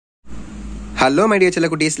Hello my dear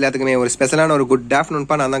செல்லக்குட்டீஸ், எல்லாத்துக்குமே ஒரு ஸ்பெஷலான ஒரு குட்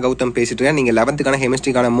ஆஃப்டர்நூன்ப்பா. நான் தான் கௌதம் பேசிட்டு இருக்கேன். நீங்கள் 11th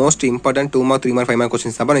கெமிஸ்ட்ரிக்கான most important 2 mark 3 mark 5 mark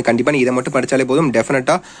questions தான். கண்டிப்பாக நீங்கள் இதை மட்டும் படித்தாலே போதும்.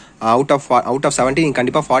 டெஃபினட்டாக அவுட் ஆஃப் 70 நீங்கள்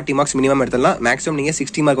கண்டிப்பாக 40 மார்க்ஸ் மினிமம் எடுத்துடலாம். மேக்ஸிமம் நீங்கள்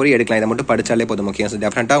 60 மார்க் வரை எடுக்கலாம். இதை மட்டும் படித்தாலே போதும். ஓகே, ஸோ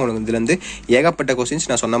டெஃபினட்டாக உங்களுக்கு இதுலேருந்து ஏகப்பட்ட கொஸ்டின்ஸ்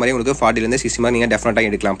நான் சொன்ன மாதிரி உங்களுக்கு 40லேருந்து 60 மார்க் நீங்கள்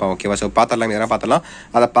டெஃபினட்டாக எடுக்கலாம்ப்பா. ஓகேவா? ஸோ பார்த்துடலாம், இதெல்லாம் பார்த்துலாம்.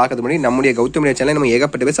 அதை பார்க்கறது முன்னாடி நம்முடைய கௌதம் சேனல் நம்ம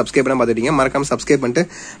ஏகப்பட்ட பேர் சப்ஸ்கிரைப் பண்ண பார்த்துட்டீங்க. மறக்காம சப்ஸ்கிரைப் பண்ணிட்டு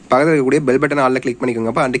பக்கத்தில் இருக்கக்கூடிய பெல் பட்டன் ஆல்ல கிளிக்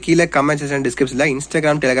பண்ணிக்கோங்கப்பா. அந்த கீழே கமெண்ட் செக்ஷன் டிஸ்கிரிப்ஷனில்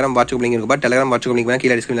இன்ஸ்டாகிராம், டெலிகிராம், வாட்ஸ்அப் லிங்க் இருக்குப்பா. டெலிகிராம், வாட்ஸ்அப் லிங்க்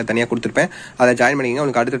கீழே டிஸ்கிரிப்ஷனில் தனியாக கொடுத்துருப்பேன். அதை ஜாயின் பண்ணிங்க.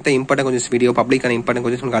 உங்களுக்கு அடுத்த important questions video, பப்ளிக்கான important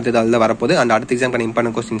questions உங்களுக்கு அடுத்தது அதில் வரப்போது. அந்த அடுத்த எக்ஸாம்க்கான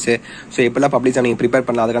இம்பார்ட்டன்ட் கொஸ்டின்ஸ், ஸோ எப்பெல்லாம் பப்ளிக் நீங்கள் ப்ரிப்பேர்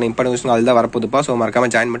பண்ணலாம் அதுக்கான இம்பார்ட்டன்ட் கொஸ்டின் அதில் வரப்போதுப்பா. ஸோ மறக்காம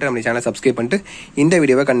ஜாயின் பண்ணிட்டு நம்ம சேனலை சப்ஸ்கிரைப் பண்ணிட்டு இந்த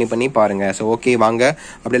வீடியோவை கண்டினியூ பண்ணி பாருங்க. ஸோ ஓகே, வாங்க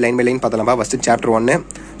அப்படியே line by line பார்த்தலாம்ப்பா. First chapter 1.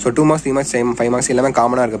 So 2 marks 3 marks 5 marks எல்லாமே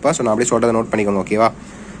காமனாக இருக்குப்பா. ஸோ நான் அப்படியே சொல்கிறத நோட் பண்ணிக்கோங்க. ஓகேவா?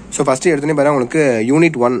 ஸோ ஃபஸ்ட்டு எடுத்துனே பாருங்க, உங்களுக்கு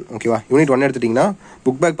யூனிட் 1. ஓகேவா? யூனிட் 1 எடுத்துட்டிங்கன்னா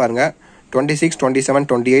புக் பேக் பாருங்கள். 26, 27,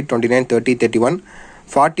 28, 29, 30, 31,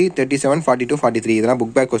 40, 37, 42, 43 இதெல்லாம்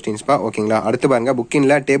புக் பேக் கொஸ்டின்ஸ்ப்பா. ஓகேங்களா? அடுத்து பாருங்கள்,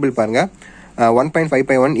 புக்கின்ல டேபிள் பாருங்கள்.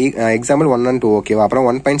 1.5.1 எக்ஸாம்பிள் 1 and 2. ஓகேவா? அப்புறம்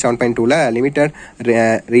 1.7.2ல லிமிட்டட்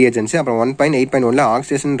ரீஏஜென்ட்ஸ், அப்புறம் 1.8.1ல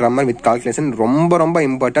ஆக்சிடேஷன் ரம்மர் வித் கால்குலேஷன். ரொம்ப ரொம்ப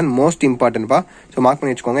இம்பார்ட்டன்ட், மோஸ்ட் இம்பார்ட்டன்ட்ப்பா. ஸோ மார்க்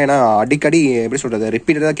பண்ணி வச்சுக்கோங்க. ஏன்னா அடிக்கடி எப்படி சொல்கிறது,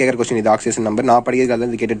 ரிப்பீட்டடாக கேட்குற கொஸ்டின் இது. ஆக்சிடேஷன் நம்பர் நான் படிக்கிறதுல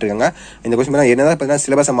இருந்து கேட்டுட்டு இருக்காங்க. இந்த கொஸ்டின் என்னதான் பார்த்தீங்கன்னா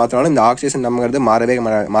சிலபஸை மாற்றினாலும் இந்த ஆக்சிடேஷன் நம்பர்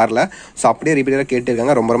மாறல. ஸோ அப்படியே ரிப்பீட்டடாக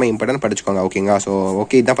கேட்டுருக்காங்க. ரொம்ப ரொம்ப இம்பார்ட்டன்ட், படிச்சுக்கோங்க. ஓகேங்களா? ஸோ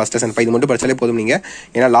ஓகே, இதுதான் ஃபர்ஸ்ட் லெசன். இது மட்டும் படிச்சாலே போதும் நீங்கள்.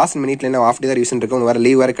 ஏன்னா லாஸ்ட் மினிட்ல என்ன ஆஃப் டே தான் ரிவிஷன் இருக்கு, வேறு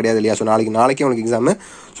லீவ் வேறு கிடையாது இல்லையா? ஸோ நாளைக்கே உங்களுக்கு எக்ஸாம்.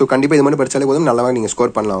 ஸோ கண்டிப்பாக இது மட்டும் படிச்சாலே போதும், நல்லாவே நீங்கள்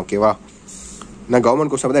ஸ்கோர் பண்ணலாம். ஓகேவா? நான்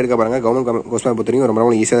கவர்மெண்ட் கோர்ஸ் தான் எடுக்க பாருங்க. கவர்மெண்ட் கோர்ஸ் பொறுத்தவரைக்கும் ரொம்ப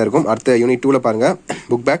ரொம்ப ஈஸியாக இருக்கும். அடுத்த யூனிட் 2ல பாருங்க,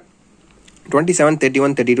 புக் பேக் 27,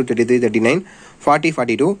 31, 32, 33, 39, 40,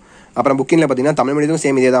 42. அப்புறம் புக்கிங்கில் பார்த்தீங்கன்னா தமிழ் மீடியம்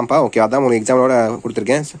சேம் இதே தான்ப்பா. ஓகே, அதான் உங்களுக்கு எக்ஸாமோட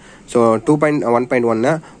கொடுத்துருக்கேன். ஸோ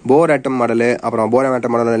 2.1.1 போர் ஆட்டம் மாடலு, அப்புறம் போர்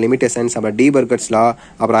ஆட்டம் மாடலோட லிமிடேஷன்ஸ், அப்புறம் டீபர்கட்ஸ் லா,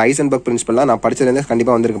 அப்புறம் ஐசன்பர்க் பிரின்சிபல்லாம் நான் படிச்சதுலேருந்து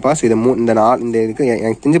கண்டிப்பாக வந்திருக்குப்பா. ஸோ இது இந்த இதுக்கு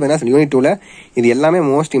எனக்கு தெரிஞ்சு பார்த்தீங்கன்னா யூனிட் 2ல இது எல்லாமே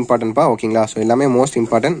மோஸ்ட் இம்பார்ட்டன்ட்ப்பா. ஓகேங்களா? ஸோ எல்லாமே மோஸ்ட்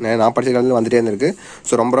இம்பார்ட்டன்ட். நான் படிச்ச காலத்தில் வந்துட்டே இருந்திருக்கு.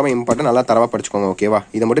 ஸோ ரொம்ப ரொம்ப இம்பார்ட்டன்ட், நல்லா தரவாக படிச்சுக்கோங்க. ஓகேவா?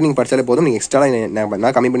 இதை மட்டும் நீங்கள் படிச்சாலே போதும். நீங்கள் எக்ஸ்ட்ரா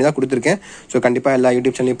நான் கம்மி பண்ணி தான் கொடுத்துருக்கேன். ஸோ கண்டிப்பாக எல்லா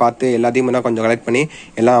யூடியூப் சேனலையும் பார்த்து எல்லாத்தையும் கொஞ்சம் கலெக்ட் பண்ணி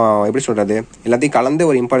எல்லாம் எப்படி சொல்கிறது, எல்லாத்தையும் கலந்து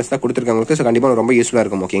ஒரு இம்பார்ட்டன்ஸ் தான் கொடுத்துருக்காங்களுக்கு. ஸோ கண்டிப்பாக ரொம்ப யூஸ்ஃபுல்லாக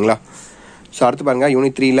இருக்கும். ஓகேங்களா? ஸோ அடுத்து பாருங்கள்,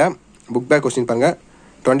 யூனிட் 3ல புக் பேக் கொஸ்டின் பாருங்கள்.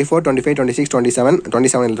 24, 25, 26, 27,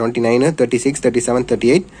 27, 29, 36, 37,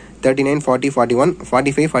 38, 39, 40, 41,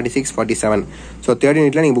 45, 46, 47. ஸோ 3rd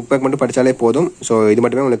யூனிட்ல நீங்கள் புக் பேக் மட்டும் படித்தாலே போதும். ஸோ இது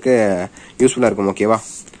மட்டுமே உங்களுக்கு யூஸ்ஃபுல்லாக இருக்கும். ஓகேவா?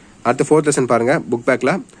 அடுத்து 4th லெசன் பாருங்கள். புக்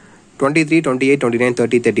பேக்கில் 23, 28, 29,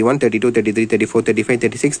 30, 31, 32, 33, 34, 35,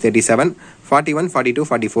 36, 37, 41, 42,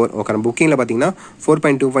 44. ஓகே, புக்கிங்கில் பார்த்தீங்கன்னா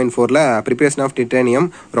 4.2.4ல ப்ரிப்பரேஷன் ஆஃப் டிட்டேனியம்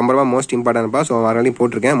ரொம்ப ரொம்ப மோஸ்ட் இம்பார்ட்டன்ட்ப்பா. ஸோ ஆல்ரெடி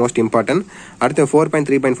போட்டிருக்கேன், மோஸ்ட் இம்பார்ட்டன்ட். அடுத்து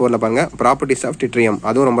 4.3.4ல பாருங்க, ப்ராப்பர்ட்டிஸ் ஆஃப் டிட்ரியம்,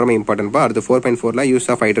 அதுவும் ரொம்ப ரொம்ப இம்பார்ட்டன்ட்ப்பா. அடுத்து 4.4ல யூஸ்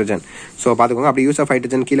ஆஃப் ஹைட்ரஜன். ஸோ பார்த்துக்கோங்க. அப்படி யூஸ் ஆஃப்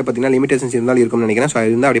ஹைட்ரஜன் கீழே பார்த்தீங்கன்னா லிமிடேஷன்ஸ் இருந்தாலும் இருக்கும்னு நினைக்கிறேன். ஸோ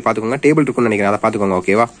அது இருந்தால் அப்படி பார்த்துக்கோங்க. டேபிள் இருக்கும்னு நினைக்கிறேன், அதை பார்த்துக்கோங்க.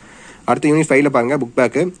 ஓகேவா? அடுத்து யூனிட் 5ல பாருங்க, புக்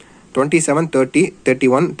பேக்கு 27, 30,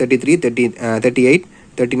 31, 33, 38,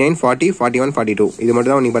 39, 40, 41, 42. இது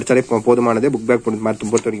மட்டும் தான் நீங்கள் படித்தாலே போதுமானது புக் பேக்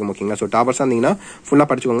பொறுத்த வரைக்கும். ஓகேங்களா? ஸோ டாப்பர்ஸாக இருந்தீங்கன்னா ஃபுல்லாக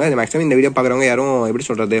படிச்சுக்கோங்க. இது மேக்ஸிமம் இந்த வீடியோ பார்க்குறவங்க யாரும் எப்படி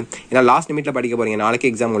சொல்கிறது, ஏன்னா லாஸ்ட் நிமிட்டில் படிக்க போகிறீங்க, நாளைக்கு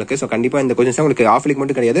எக்ஸாம் உங்களுக்கு. ஸோ கண்டிப்பாக இந்த கொஸ்டின்ஸ் உங்களுக்கு ஆஃப்லிக்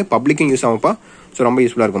மட்டும் கிடையாது, பப்ளிக்கும் யூஸ் ஆகும்ப்பா. ஸோ ரொம்ப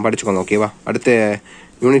யூஸ்ஃபுல்லாக இருக்கும், படிச்சுக்கோங்க. ஓகேவா? அடுத்து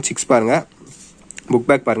யூனிட் 6 பாருங்கள். புக்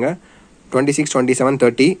பேக் பாருங்கள். 26, 27,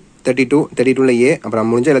 30, 32, 32ல ஏ,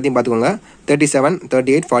 அப்புறம் முடிஞ்ச எல்லாத்தையும் பார்த்துக்கோங்க. 37,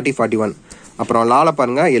 38, 40, 41. அப்புறம் லால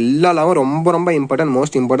பாருங்கள். எல்லா லாவும் ரொம்ப ரொம்ப இம்பார்ட்டன்ட்,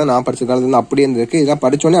 மோஸ்ட் இம்பார்ட்டன்ட். நான் படித்த காலத்துலேருந்து அப்படியே இருந்திருக்கு. இதெல்லாம்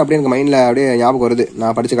படித்தோன்னே அப்படியே எனக்கு மைண்டில் அப்படியே ஞாபகம் வருது,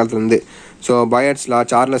 நான் படித்த காலத்துலேருந்து. ஸோ பாயட்ஸ் லா,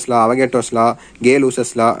 சார்லஸ் லா, அவகேட்டோஸ் லா, கே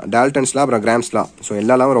லூசஸ் லா, டால்டன்ஸ் லா, அப்புறம் கிராம்ஸ் லா. ஸோ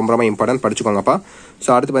எல்லா லாவும் ரொம்ப ரொம்ப இம்பார்ட்டன்ட், படிச்சுக்கோங்கப்பா. ஸோ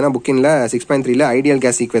அடுத்து பார்த்தீங்கன்னா புக்கிங்கில் 6.3ல ஐடியல்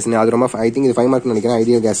கேஸ் ஈக்குவேஷன், அது ரொம்ப ஐ திங்க் இது 5 மார்க்னு நினைக்கிறேன்.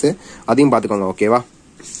 ஐடியல் கேஸ், அதையும் பார்த்துக்கோங்க. ஓகேவா?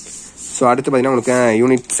 ஸோ அடுத்து பார்த்தீங்கன்னா உங்களுக்கு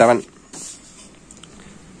யூனிட் 7.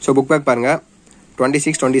 ஸோ புக் பேக் பாருங்கள்.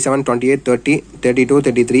 26, 27, 28, 30, 32,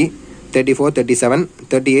 33, 34, 37,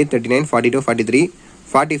 38, 39, 42, 43,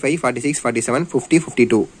 45, 46, 47, 50,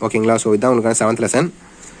 52. ஓகேங்களா? ஸோ இதுதான் உங்களுக்கான 7th லெசன்.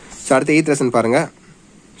 ஸோ அடுத்து 8th லெசன் பாருங்கள்.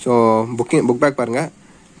 ஸோ புக் பேக் பாருங்கள்.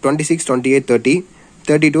 26, 28, 30,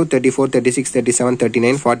 32, 34, 36, 37,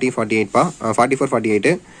 39, 40, 48 44,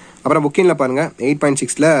 48. அப்புறம் புக்கிங்கில் பாருங்கள்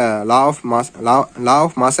 8.6ல law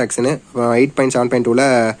of mass action, 8.7.2ல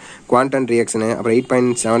quantum reaction, அப்புறம்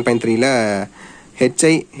 8.7.3ல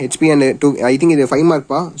ஹெச்பி அண்ட் 2. ஐ திங்க் இது 5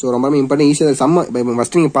 மார்க்ப்பா. ஸோ ரொம்ப ரொம்ப இம்பார்ட்டன், ஈஸியாக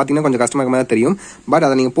ஃபஸ்ட்டு நீங்கள் பார்த்தீங்கன்னா கொஞ்சம் கஷ்டமாக மாதிரி தெரியும். பட்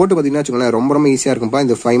அதை நீங்கள் போட்டு பார்த்தீங்கன்னா வச்சுக்கோங்களேன், ரொம்ப ரொம்ப ஈஸியாக இருக்கும்ப்பா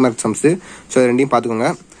இந்த 5 மார்க் சம்ஸு. ஸோ ரெண்டையும் பார்த்துக்கோங்க.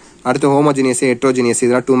 அடுத்து ஹோமோஜினியஸ், ஹெட்ரோஜினியஸ்,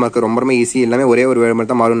 இதெல்லாம் 2 மார்க் ரொம்ப ரொம்ப ஈஸி. எல்லாமே ஒரே ஒரு வேறு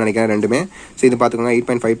மட்டும் தான் மாறும்னு நினைக்கிறேன் ரெண்டுமே. ஸோ இது பார்த்துக்கோங்க.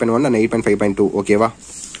 8.5.1 அண்ட் 8.5.2. ஓகேவா?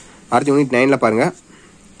 அடுத்து யூனிட் 9ல பாருங்கள்.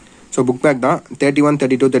 ஸோ புக் பேக் தான் 31,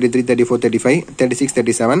 32, 33, 34, 35, 36,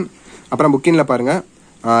 37. அப்புறம் புக்கிங்கில் பாருங்கள்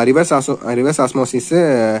ரிவர்ஸ் ஆஸ்மோசிஸு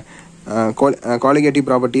காலிகேட்டிவ்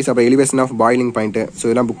ப்ராப்பர்ட்டிஸ், அப்புறம் elevation of boiling point. So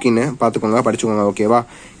இதெல்லாம் புக்கின்னு பார்த்துக்கோங்க, படிச்சுக்கோங்க. ஓகேவா?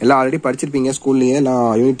 எல்லாம் ஆல்ரெடி படிச்சிருப்பீங்க ஸ்கூல்லேயே, எல்லாம்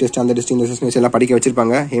யூனிட் டெஸ்ட் அந்த டெஸ்ட் இந்த டெஸ்ட் எல்லாம் படிக்க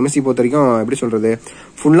வச்சிருப்பாங்க. எம்எஸ்சி பொறுத்த வரைக்கும் எப்படி சொல்கிறது,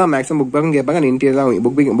 ஃபுல்லாக மேக்ஸிமம் புக் பேக்கும் கேட்பாங்க,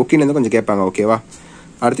 இன்டீரியர்லாம் புக்கிலேருந்து கொஞ்சம் கேட்பாங்க. ஓகேவா?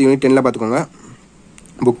 அடுத்து யூனிட் 10ல் பார்த்துக்கோங்க.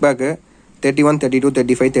 Book bag 31, 32,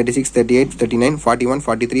 35, 36, 38, 39, 41,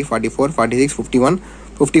 43, 44, 46, 51,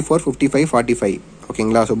 54, 55, 45.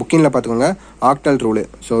 ஓகேங்களா? ஸோ புக்கிங்கில் பார்த்துக்கோங்க. Octal rule.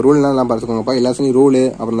 ஸோ ரூல்லாம் பார்த்துக்கோங்கப்பா. எல்லா ரூலு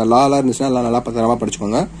அப்புறம் இந்த லாலாம் இருந்துச்சுன்னா எல்லாம் நல்லா தரமாக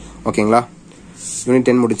படிச்சுக்கோங்க. ஓகேங்களா? யூனிட்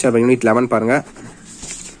 10 முடிச்சு அப்புறம் யூனிட் 11 பாருங்கள்.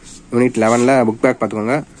 யூனிட் 11ல் புக் பேக்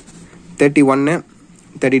பார்த்துக்கோங்க. 31,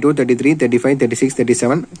 32, 33, 35, 36,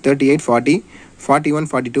 37, 38, 40, 41,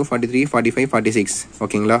 42, 43, 45, 46.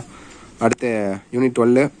 ஓகேங்களா? அடுத்து யூனிட்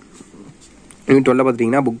 12. யூனிட் 12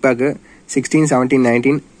 பார்த்துட்டிங்கன்னா புக் பேக்கு 16, 17,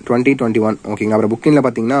 19, 20, 21. ஓகேங்களா? அப்புறம் புக்கிங்கில்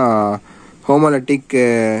பார்த்தீங்கன்னா ஹோமோலெட்டிக்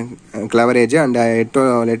கிளவரேஜ் அண்ட்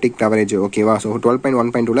ஹெட்ரோலெட்டிக் கிளவரேஜ். ஓகேவா? ஸோ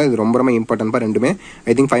 12.1.2ல இது ரொம்ப ரொம்ப இம்பார்ட்டன்ட்பா ரெண்டுமே.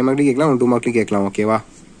 ஐ திங்க் 5 மார்க்லையும் கேட்கலாம், 2 மார்க்லையும் கேட்கலாம். ஓகேவா?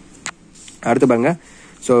 அடுத்து பாருங்க.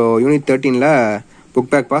 So unit 13ல் book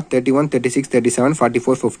பேக்பா 31, 36, 37,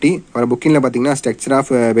 44, 50. அப்புறம் புக்கிங்கில் பார்த்தீங்கன்னா ஸ்ட்ரக்சர்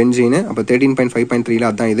ஆஃப் பென்ஜீன், அப்புறம் 13.5.3ல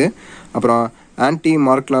அதுதான் இது. அப்புறம் ஆன்டி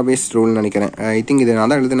மார்க்லாபிஸ் ரூல்னு நினைக்கிறேன். ஐ திங்க் இது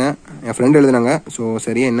நான் தான் எழுதினேன், என் ஃப்ரெண்டு எழுதுனாங்க. ஸோ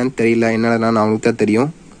சரியா என்னன்னு தெரியல, என்னன்னா அவங்களுக்கு தான் தெரியும்.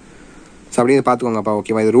 ஸோ அப்படியே இதை பார்த்துக்கோங்கப்பா.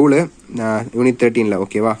 ஓகேவா? இது ரூலு யூனிட் 13ல்.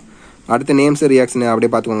 ஓகேவா? அடுத்து நேம்ஸ் ரியாக்ஷன்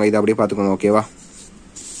அப்படியே பார்த்துக்கோங்க, இதை அப்படியே பார்த்துக்கோங்க. ஓகேவா?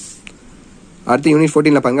 அடுத்து யூனிட்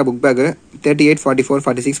 14ல் பாருங்க. புக் பேக்கு 38, 44,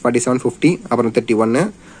 46, 47, 50, அப்புறம் 31,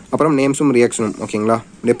 அப்புறம் நேம்ஸும் ரியாக்ஷனும். ஓகேங்களா?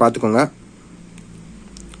 அப்படியே பார்த்துக்கோங்க.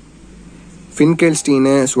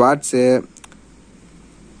 ஃபின்கெல்ஸ்டீனு, ஸ்வாட்ஸு,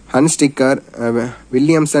 ஹன்ஸ்டிக்கர்,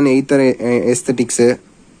 வில்லியம்சன் எய்த்தர் எஸ்தட்டிக்ஸு,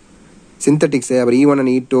 சிந்தட்டிக்ஸு, அப்புறம் E1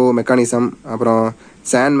 and E2 மெக்கானிசம், அப்புறம்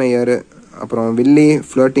சான்மேயர், அப்புறம் வில்லி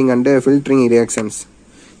ஃப்ளோட்டிங் அண்டு ஃபில்ட்ரிங் ரியாக்ஷன்ஸ்.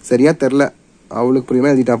 சரியா தெரில, அவளுக்கு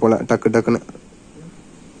புரியுமா எழுதிட்டா போல டக்குன்னு.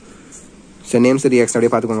 சரி, நேம்ஸ் ரியாக்ஷன்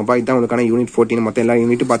அப்படியே பார்த்துக்கோங்கப்பா. இதுதான் உங்களுக்கான யூனிட் 14. மொத்தம் எல்லா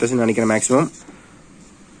யூனிட்டும் பார்த்துச்சுன்னு நினைக்கிறேன் மேக்ஸிமம்.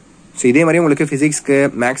 ஸோ இதே மாதிரி உங்களுக்கு ஃபிசிக்ஸ்க்கு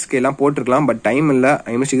மேக்ஸ்க்கு எல்லாம் போட்டிருக்கலாம், பட் டைம் இல்லை.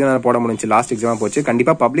 எம்எஸ்சிக்கு தான் போட முடிஞ்சு, லாஸ்ட் எக்ஸாமாக போச்சு.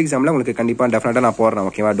 கண்டிப்பாக பப்ளிக் எக்ஸாமில் உங்களுக்கு கண்டிப்பாக டெஃபினட்டாக நான் போடுறேன்.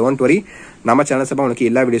 ஓகேவா? டோன்ட் வரி, நம்ம சேனல் சார்பாக உங்களுக்கு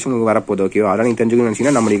எல்லா வீடியோஸும் உங்களுக்கு வரப்போகுது. ஓகேவா? அதெல்லாம் நீங்கள் தெரிஞ்சுக்கணும்னு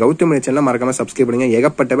நினச்சிங்கன்னா நம்மளுடைய கௌதம் சேனல் மறக்காம சப்ஸ்கிரைப் பண்ணுங்க.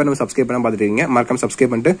 ஏகப்பட்ட பேர் நம்ம சப்ஸ்கிரைப் பண்ண பார்த்துட்டு இருக்கீங்க. மறக்காம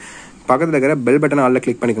சப்ஸ்கிரைப் பண்ணிட்டு பக்கத்தில் இருக்கிற பெல் பட்டன் ஆல்ல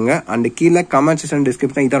கிளிக் பண்ணிக்கோங்க. அண்ட் கீழே கமெண்ட் செக்ஷன்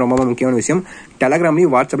டிஸ்கிரிப்ஷன் இதான் ரொம்ப முக்கியமான விஷயம்.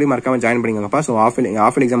 டெலகிராம்லையும் வாட்ஸ்அப்லையும் மறக்காம ஜாயின் பண்ணிக்கோங்கப்பா. ஸோ ஆஃப்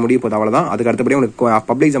எக்ஸாம் முடிய போது அவ்வளோதான். அதுக்கு அடுத்தபடி உங்களுக்கு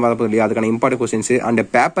பப்ளிக் எக்ஸாம் வரப்போது இல்லையா, அதுக்கான important questions and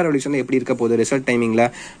paper revision எப்படி இருக்க போகுது, ரிசல்ட் டைமிங்கில்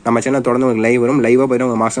நம்ம சேனல் தொடர்ந்து உங்களுக்கு லைவ் வரும். லைவாக போய்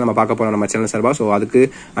உங்கள் மார்க்ஸ் நம்ம பார்க்க போகிறோம் நம்ம சேனல் சார்பாக. ஸோ அதுக்கு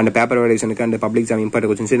அந்த பேப்பர் வேலிடேஷனுக்கு அந்த பப்ளிக் எக்ஸாம்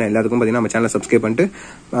இம்பார்ட்டன்ட் கொஸ்டின்ஸ் எல்லாத்துக்கும் பார்த்தீங்கன்னா நம்ம சேனல் சப்ஸ்கிரைப் பண்ணிட்டு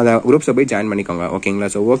அந்த குரூப்ஸை போய் ஜாயின் பண்ணிக்கோங்க. ஓகேங்களா?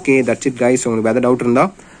 So okay, that's it guys. உங்களுக்கு வேறு டவுட்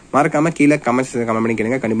இருந்தால் மறக்காம கீழே கமெண்ட்ஸ் கமெண்ட் பண்ணி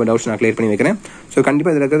கேளுங்க. கண்டிப்பாக டவுட்ஸ் நான் கிளியர் பண்ணி வைக்கிறேன். ஸோ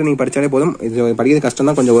கண்டிப்பாக இதில் இருக்கிறது நீங்கள் படித்தாலே போதும். இது படிக்கிறது கஷ்டம்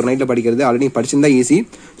தான், கொஞ்சம் ஒரு நைட்டில் படிக்கிறது. ஆல்ரெடி படிச்சிருந்தா ஈஸி.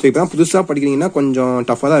 ஸோ இப்போ தான் புதுசாக படிக்கிறீங்கன்னா கொஞ்சம்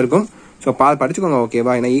டஃபாக தான் இருக்கும். ஸோ படிச்சுக்கோங்க.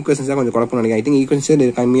 ஓகேவா? ஏன்னா ஈக்குவேஷன்ஸாக கொஞ்சம் குழப்பம் நினைக்கிறேன். ஐ திங்க்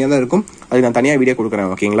ஈக்குவேஷன்ஸ் கம்மியாக தான் இருக்கும். அதுக்கு நான் தனியாக வீடியோ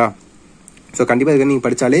கொடுக்குறேன். ஓகேங்களா? ஸோ கண்டிப்பாக இதுக்கு நீங்கள்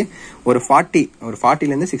படித்தாலே ஒரு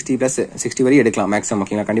 40லேருந்து 60 வரை எடுக்கலாம் மேக்ஸிமம்.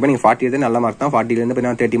 ஓகேங்களா? கண்டிப்பாக நீங்கள் 40 எடுத்து நல்ல மார்க் தான். 40லேருந்து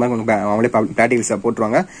 30 மார்க் உங்களுக்கு அவங்களே ப்ராக்டிகல்ஸை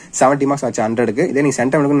போட்டுருவாங்க. 70 மார்க்ஸ் ஆச்சு 100க்கு. இதே நீங்கள்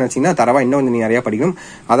சென்டர் எடுக்கணும்னு நினச்சிங்கன்னா தரவா இன்னும் கொஞ்சம் நீங்கள் நிறையா படிக்கணும்.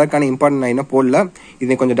 அதற்கான இம்பார்ட்டன்ட் நான் இன்னும் போடல.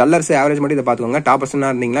 இது கொஞ்சம் டல்லர்ஸ் ஆவரேஜ் மட்டும் இதை பார்த்துக்கோங்க. டாப்பர்ஸ்னா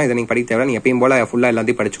இருந்தீங்களா இதை நீங்கள் படிக்க தேவை. நீங்கள் எப்பயும் போல ஃபுல்லாக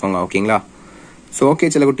எல்லாத்தையும் படிச்சுக்கோங்க. ஓகேங்களா? ஸோ ஓகே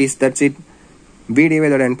சில குட்டீஸ், தட்ஸ் இட். வீடியோவை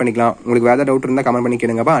இதோட எண்ட் பண்ணிக்கலாம். உங்களுக்கு வேறு டவுட் இருந்தால் கமெண்ட் பண்ணி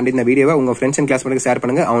கேளுங்கப்பா. அண்ட் இந்த வீடியோவை உங்கள் ஃப்ரெண்ட்ஸ் அண்ட் கிளாஸ்மேட்டுக்கு ஷேர்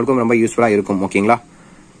பண்ணுங்கள், அவங்களுக்கும் ரொம்ப யூஸ்ஃபுல்லாக இருக்கும். ஓகேங்களா?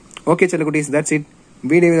 ஓகே சில குட்டீஸ், தட்ஸ் இட்.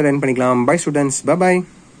 வீடியோவை இதோட எண்ட் பண்ணிக்கலாம். By students, by.